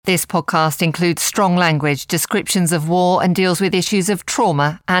This podcast includes strong language, descriptions of war, and deals with issues of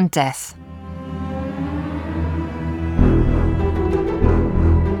trauma and death.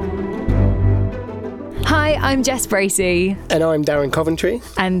 Hi, I'm Jess Bracey. And I'm Darren Coventry.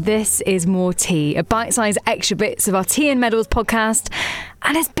 And this is More Tea, a bite-sized extra bits of our Tea and Medals podcast.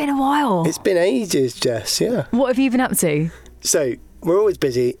 And it's been a while. It's been ages, Jess, yeah. What have you been up to? So, we're always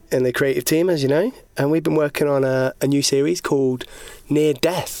busy in the creative team, as you know, and we've been working on a new series called Near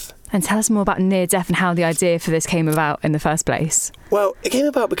Death. And tell us more about Near Death and how the idea for this came about in the first place. Well, it came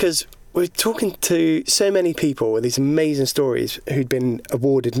about because we're talking to so many people with these amazing stories who'd been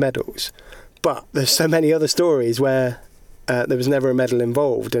awarded medals, but there's so many other stories where there was never a medal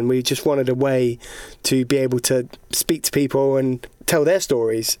involved, and we just wanted a way to be able to speak to people and tell their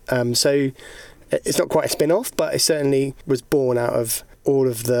stories. So it's not quite a spin-off, but it certainly was born out of all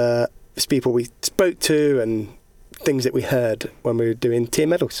of the people we spoke to and things that we heard when we were doing Tea and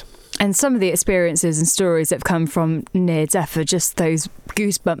Medals. And some of the experiences and stories that have come from Near Death are just those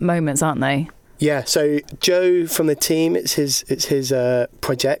goosebump moments, aren't they? Yeah, so Joe from the team, it's his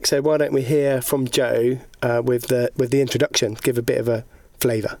project. So why don't we hear from Joe with the introduction, give a bit of a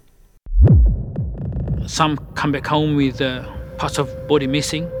flavour. Some come back home with parts of body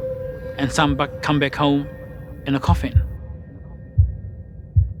missing, and some come back home in a coffin.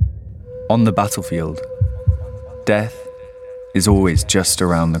 On the battlefield, death is always just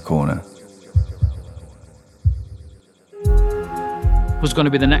around the corner. Who's going to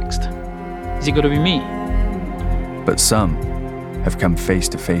be the next? Is it going to be me? But some have come face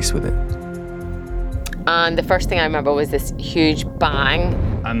to face with it. And the first thing I remember was this huge bang.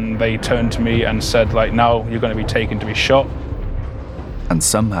 And they turned to me and said, now you're going to be taken to be shot. And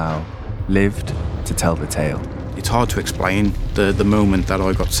somehow lived to tell the tale. It's hard to explain the moment that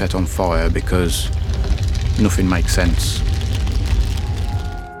I got set on fire because nothing makes sense.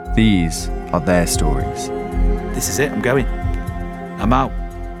 These are their stories. This is it, I'm going. I'm out.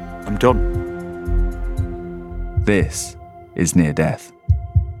 I'm done. This is Near Death.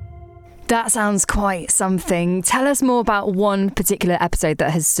 That sounds quite something. Tell us more about one particular episode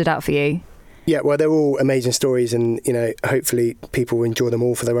that has stood out for you. Yeah, well, they're all amazing stories, and hopefully people will enjoy them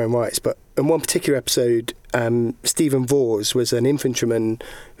all for their own rights. But in one particular episode, Stephen Vors was an infantryman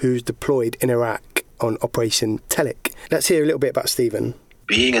who's deployed in Iraq on Operation Telic. Let's hear a little bit about Stephen.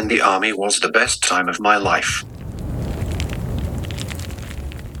 Being in the army was the best time of my life.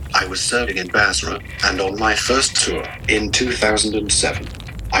 I was serving in Basra, and on my first tour in 2007.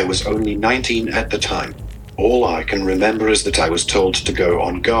 I was only 19 at the time. All I can remember is that I was told to go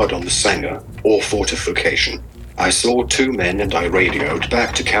on guard on the Sanger, or fortification. I saw two men and I radioed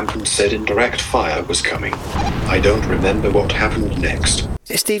back to camp and said indirect fire was coming. I don't remember what happened next.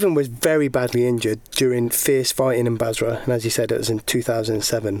 Stephen was very badly injured during fierce fighting in Basra, and as he said, it was in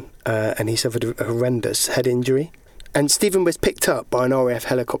 2007, and he suffered a horrendous head injury. And Stephen was picked up by an RAF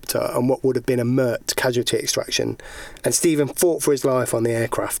helicopter on what would have been a MIRT casualty extraction, and Stephen fought for his life on the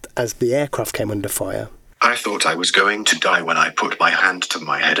aircraft as the aircraft came under fire. I thought I was going to die when I put my hand to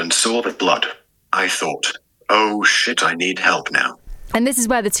my head and saw the blood. I thought, oh shit, I need help now. And this is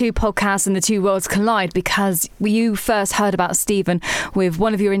where the two podcasts and the two worlds collide, because you first heard about Stephen with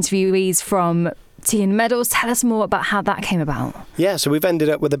one of your interviewees from Tea and Medals. Tell us more about how that came about. Yeah, so we've ended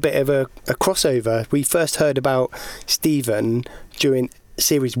up with a bit of a crossover. We first heard about Stephen during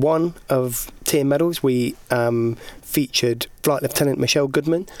Series 1 of Tea and Medals. We featured Flight Lieutenant Michelle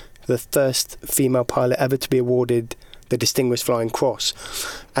Goodman, the first female pilot ever to be awarded the Distinguished Flying Cross.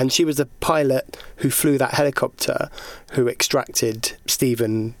 And she was the pilot who flew that helicopter who extracted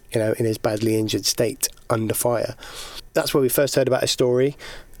Stephen, in his badly injured state under fire. That's where we first heard about his story,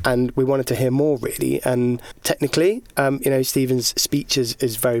 and we wanted to hear more, really. And technically, Stephen's speech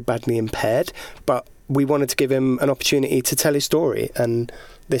is very badly impaired, but we wanted to give him an opportunity to tell his story, and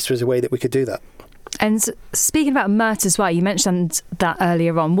this was a way that we could do that. And speaking about MIRT as well, you mentioned that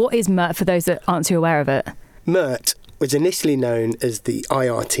earlier on. What is MIRT for those that aren't too aware of it? MIRT was initially known as the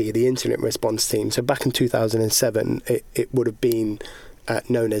IRT, the Incident Response Team. So back in 2007, it would have been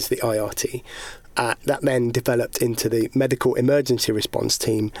known as the IRT. That then developed into the Medical Emergency Response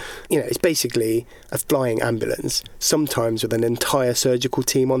Team. It's basically a flying ambulance, sometimes with an entire surgical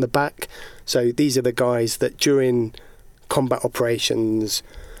team on the back. So these are the guys that during combat operations,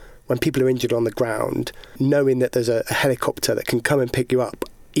 when people are injured on the ground, knowing that there's a helicopter that can come and pick you up,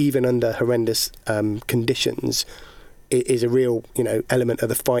 even under horrendous conditions, it is a real, element of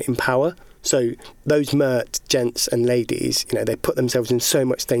the fighting power. So those MIRT gents and ladies, they put themselves in so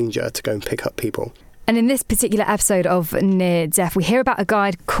much danger to go and pick up people. And in this particular episode of Near Death, we hear about a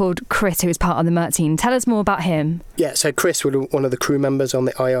guy called Chris who is part of the MERT team. Tell us more about him. Yeah, so Chris was one of the crew members on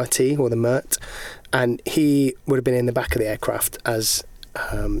the IRT, or the MERT, and he would have been in the back of the aircraft as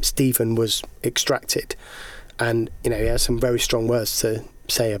Stephen was extracted. And, he has some very strong words to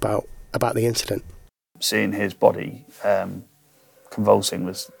say about the incident. Seeing his body convulsing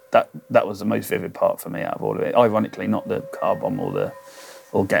was that was the most vivid part for me out of all of it. Ironically, not the car bomb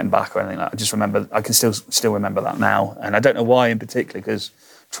or getting back or anything like that. I just remember, I can still remember that now. And I don't know why in particular, because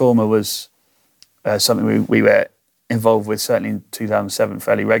trauma was something we were involved with certainly in 2007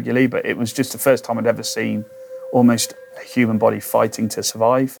 fairly regularly, but it was just the first time I'd ever seen almost a human body fighting to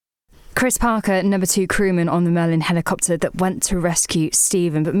survive. Chris Parker, number 2 crewman on the Merlin helicopter that went to rescue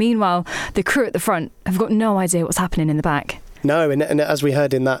Stephen. But meanwhile, the crew at the front have got no idea what's happening in the back. No, and as we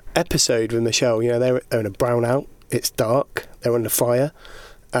heard in that episode with Michelle, they're in a brownout, it's dark, they're under fire,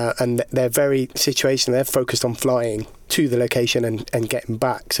 and they're very situational. They're focused on flying to the location and getting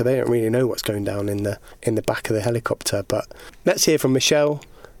back, so they don't really know what's going down in the back of the helicopter. But let's hear from Michelle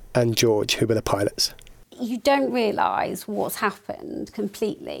and George, who were the pilots. You don't realise what's happened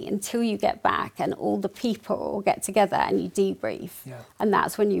completely until you get back and all the people get together and you debrief. Yeah. And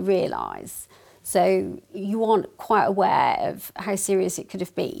that's when you realise. So you aren't quite aware of how serious it could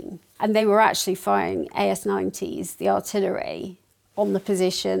have been. And they were actually firing AS-90s, the artillery, on the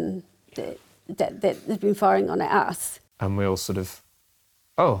position that had been firing on at us. And we all sort of,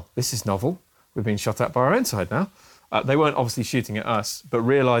 this is novel. We've been shot at by our own side now. They weren't obviously shooting at us, but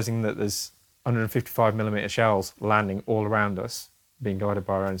realising that there's 155mm shells landing all around us, being guided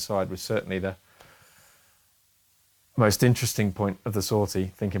by our own side, was certainly the most interesting point of the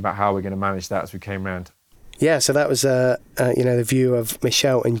sortie, thinking about how we're going to manage that as we came round. Yeah, so that was the view of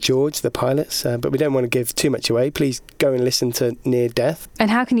Michelle and George, the pilots, but we don't want to give too much away. Please go and listen to Near Death.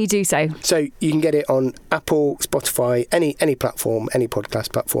 And how can you do so? So you can get it on Apple, Spotify, any platform, any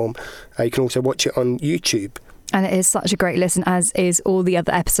podcast platform. You can also watch it on YouTube. And it is such a great listen, as is all the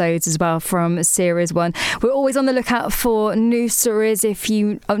other episodes as well from Series 1. We're always on the lookout for new stories. If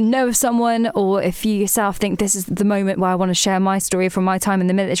you know of someone, or if you yourself think this is the moment where I want to share my story from my time in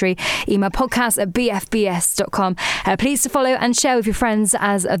the military, email podcast@bfbs.com. Please to follow and share with your friends,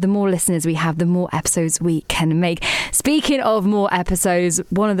 as the more listeners we have, the more episodes we can make. Speaking of more episodes,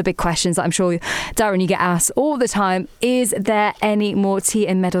 one of the big questions that I'm sure, Darren, you get asked all the time, is there any more Tea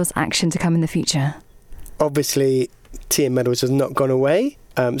and Medals action to come in the future? Obviously, Tea and Medals has not gone away.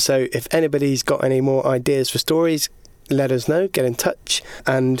 So if anybody's got any more ideas for stories, let us know, get in touch,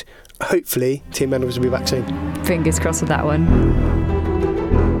 and hopefully Tea and Medals will be back soon. Fingers crossed with that one.